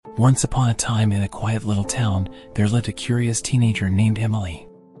Once upon a time in a quiet little town, there lived a curious teenager named Emily.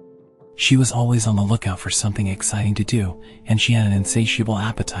 She was always on the lookout for something exciting to do, and she had an insatiable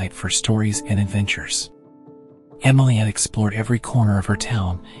appetite for stories and adventures. Emily had explored every corner of her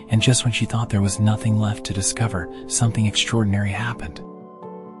town, and just when she thought there was nothing left to discover, something extraordinary happened.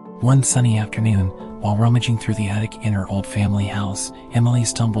 One sunny afternoon, while rummaging through the attic in her old family house, Emily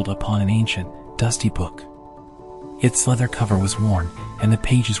stumbled upon an ancient, dusty book. Its leather cover was worn, and the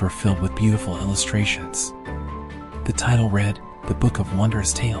pages were filled with beautiful illustrations. The title read, "The Book of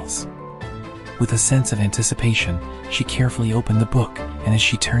Wondrous Tales." With a sense of anticipation, she carefully opened the book, and as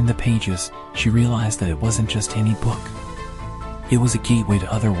she turned the pages, she realized that it wasn't just any book. It was a gateway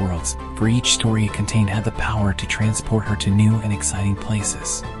to other worlds, for each story it contained had the power to transport her to new and exciting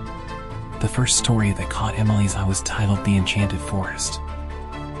places. The first story that caught Emily's eye was titled The Enchanted Forest.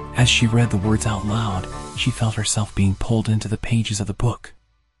 As she read the words out loud, she felt herself being pulled into the pages of the book.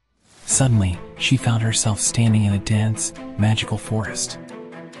 Suddenly, she found herself standing in a dense, magical forest.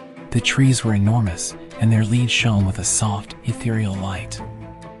 The trees were enormous, and their leaves shone with a soft, ethereal light.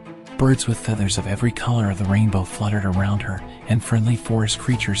 Birds with feathers of every color of the rainbow fluttered around her, and friendly forest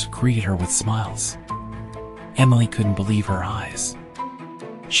creatures greeted her with smiles. Emily couldn't believe her eyes.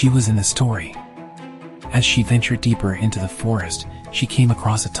 She was in the story. As she ventured deeper into the forest, she came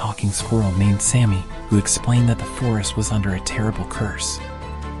across a talking squirrel named Sammy, who explained that the forest was under a terrible curse.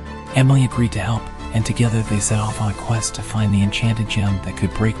 Emily agreed to help, and together they set off on a quest to find the enchanted gem that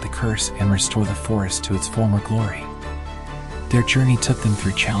could break the curse and restore the forest to its former glory. Their journey took them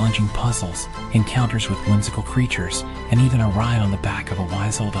through challenging puzzles, encounters with whimsical creatures, and even a ride on the back of a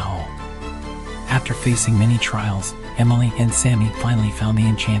wise old owl. After facing many trials, Emily and Sammy finally found the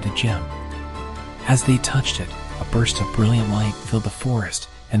enchanted gem. As they touched it, a burst of brilliant light filled the forest,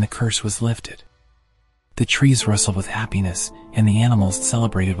 and the curse was lifted. The trees rustled with happiness, and the animals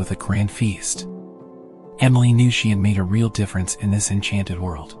celebrated with a grand feast. Emily knew she had made a real difference in this enchanted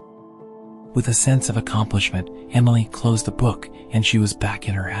world. With a sense of accomplishment, Emily closed the book, and she was back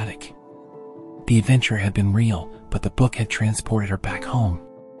in her attic. The adventure had been real, but the book had transported her back home.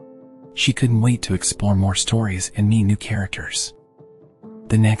 She couldn't wait to explore more stories and meet new characters.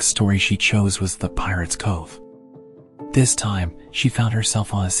 The next story she chose was The Pirate's Cove. This time, she found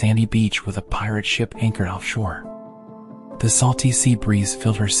herself on a sandy beach with a pirate ship anchored offshore. The salty sea breeze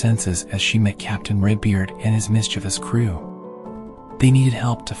filled her senses as she met Captain Redbeard and his mischievous crew. They needed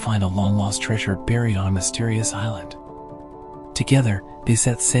help to find a long-lost treasure buried on a mysterious island. Together, they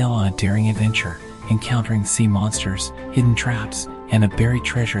set sail on a daring adventure, encountering sea monsters, hidden traps, and a buried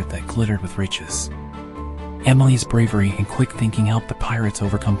treasure that glittered with riches. Emily's bravery and quick thinking helped the pirates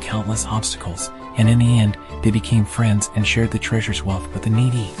overcome countless obstacles, and in the end, they became friends and shared the treasure's wealth with the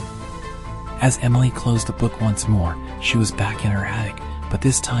needy. As Emily closed the book once more, she was back in her attic, but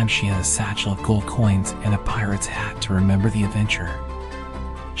this time she had a satchel of gold coins and a pirate's hat to remember the adventure.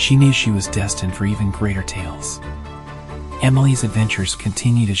 She knew she was destined for even greater tales. Emily's adventures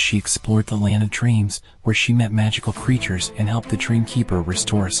continued as she explored the land of dreams, where she met magical creatures and helped the dreamkeeper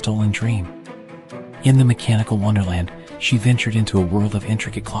restore a stolen dream. In the mechanical wonderland, she ventured into a world of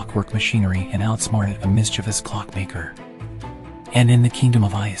intricate clockwork machinery and outsmarted a mischievous clockmaker. And in the Kingdom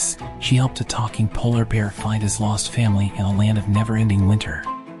of Ice, she helped a talking polar bear find his lost family in a land of never-ending winter.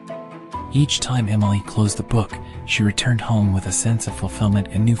 Each time Emily closed the book, she returned home with a sense of fulfillment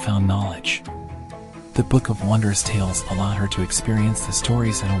and newfound knowledge. The Book of Wondrous Tales allowed her to experience the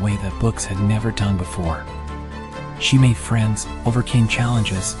stories in a way that books had never done before. She made friends, overcame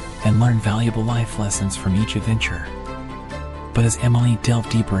challenges, and learned valuable life lessons from each adventure. But as Emily delved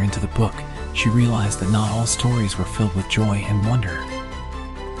deeper into the book, she realized that not all stories were filled with joy and wonder.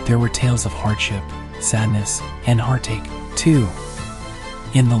 There were tales of hardship, sadness, and heartache, too.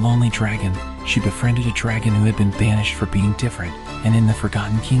 In The Lonely Dragon, she befriended a dragon who had been banished for being different, and in The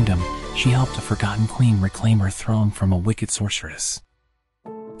Forgotten Kingdom, she helped a forgotten queen reclaim her throne from a wicked sorceress.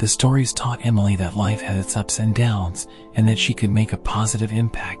 The stories taught Emily that life had its ups and downs, and that she could make a positive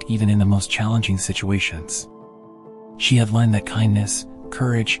impact even in the most challenging situations. She had learned that kindness,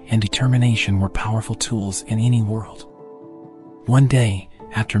 courage, and determination were powerful tools in any world. One day,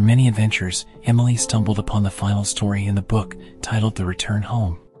 after many adventures, Emily stumbled upon the final story in the book, titled The Return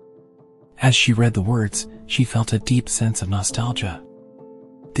Home. As she read the words, she felt a deep sense of nostalgia.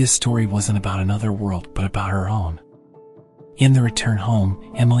 This story wasn't about another world, but about her own. In The Return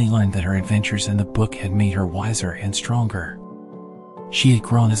Home, Emily learned that her adventures in the book had made her wiser and stronger. She had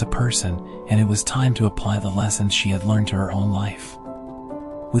grown as a person, and it was time to apply the lessons she had learned to her own life.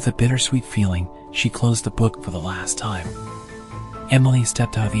 With a bittersweet feeling, she closed the book for the last time. Emily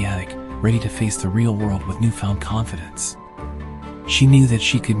stepped out of the attic, ready to face the real world with newfound confidence. She knew that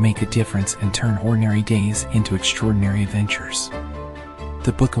she could make a difference and turn ordinary days into extraordinary adventures.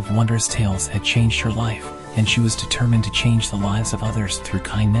 The Book of Wondrous Tales had changed her life, and she was determined to change the lives of others through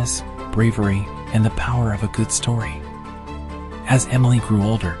kindness, bravery, and the power of a good story. As Emily grew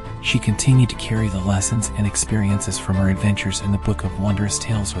older, she continued to carry the lessons and experiences from her adventures in the Book of Wondrous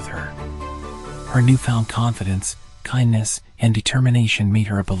Tales with her. Her newfound confidence, kindness, and determination made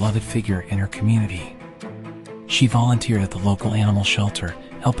her a beloved figure in her community. She volunteered at the local animal shelter,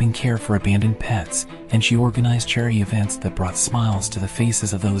 helping care for abandoned pets, and she organized charity events that brought smiles to the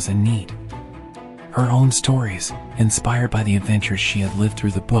faces of those in need. Her own stories, inspired by the adventures she had lived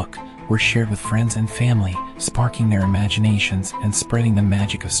through the book, were shared with friends and family, sparking their imaginations and spreading the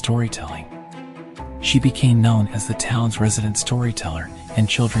magic of storytelling. She became known as the town's resident storyteller, and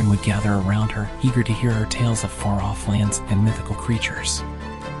children would gather around her, eager to hear her tales of far-off lands and mythical creatures.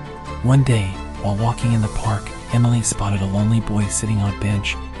 One day, while walking in the park, Emily spotted a lonely boy sitting on a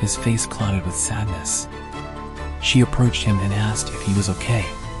bench, his face clouded with sadness. She approached him and asked if he was okay.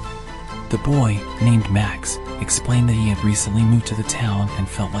 The boy, named Max, explained that he had recently moved to the town and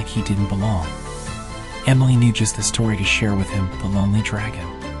felt like he didn't belong. Emily knew just the story to share with him, the lonely dragon.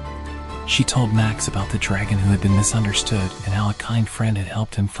 She told Max about the dragon who had been misunderstood and how a kind friend had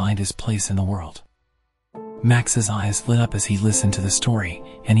helped him find his place in the world. Max's eyes lit up as he listened to the story,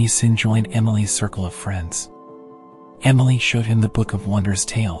 and he soon joined Emily's circle of friends. Emily showed him the Book of Wondrous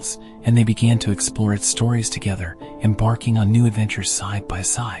Tales, and they began to explore its stories together, embarking on new adventures side by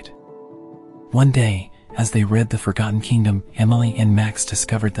side. One day, as they read The Forgotten Kingdom, Emily and Max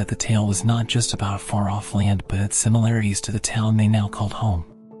discovered that the tale was not just about a far-off land but had similarities to the town they now called home.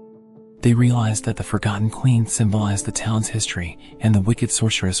 They realized that the Forgotten Queen symbolized the town's history, and the wicked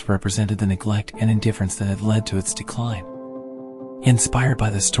sorceress represented the neglect and indifference that had led to its decline. Inspired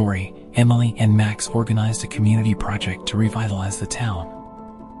by the story, Emily and Max organized a community project to revitalize the town.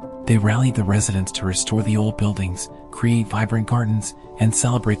 They rallied the residents to restore the old buildings, create vibrant gardens, and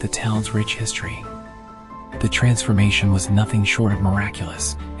celebrate the town's rich history. The transformation was nothing short of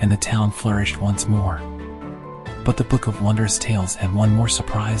miraculous, and the town flourished once more. But the Book of Wondrous Tales had one more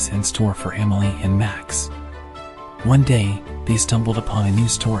surprise in store for Emily and Max. One day, they stumbled upon a new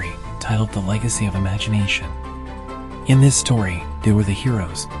story, titled The Legacy of Imagination. In this story, they were the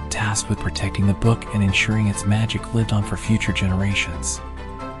heroes, tasked with protecting the book and ensuring its magic lived on for future generations.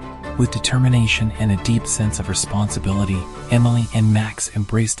 With determination and a deep sense of responsibility, Emily and Max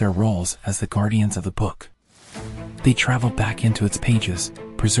embraced their roles as the guardians of the book. They traveled back into its pages,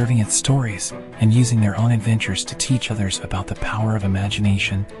 preserving its stories, and using their own adventures to teach others about the power of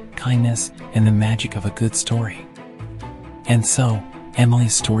imagination, kindness, and the magic of a good story. And so,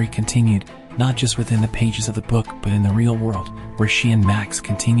 Emily's story continued, not just within the pages of the book but in the real world, where she and Max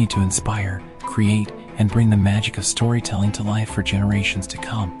continued to inspire, create, and bring the magic of storytelling to life for generations to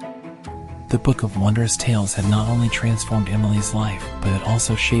come. The Book of Wondrous Tales had not only transformed Emily's life, but it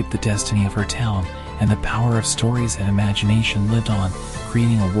also shaped the destiny of her town, and the power of stories and imagination lived on,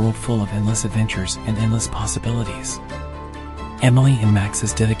 creating a world full of endless adventures and endless possibilities. Emily and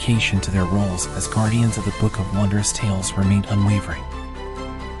Max's dedication to their roles as guardians of the Book of Wondrous Tales remained unwavering.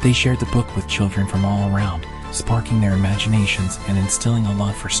 They shared the book with children from all around, sparking their imaginations and instilling a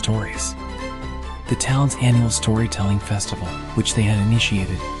love for stories. The town's annual storytelling festival, which they had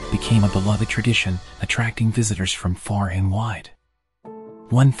initiated, became a beloved tradition, attracting visitors from far and wide.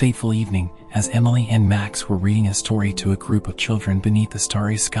 One fateful evening, as Emily and Max were reading a story to a group of children beneath the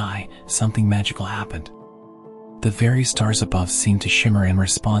starry sky, something magical happened. The very stars above seemed to shimmer in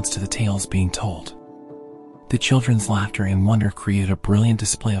response to the tales being told. The children's laughter and wonder created a brilliant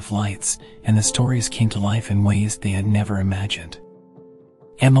display of lights, and the stories came to life in ways they had never imagined.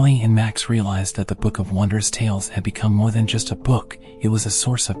 Emily and Max realized that the Book of Wondrous Tales had become more than just a book. It was a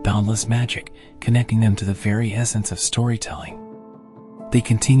source of boundless magic, connecting them to the very essence of storytelling. They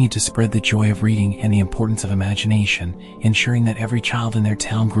continued to spread the joy of reading and the importance of imagination, ensuring that every child in their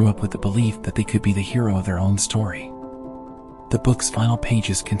town grew up with the belief that they could be the hero of their own story. The book's final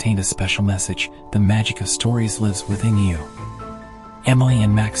pages contained a special message: the magic of stories lives within you. Emily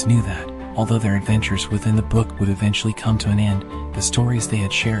and Max knew that, although their adventures within the book would eventually come to an end, the stories they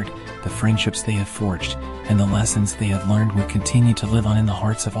had shared, the friendships they had forged, and the lessons they had learned would continue to live on in the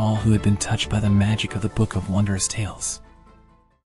hearts of all who had been touched by the magic of the Book of Wondrous Tales.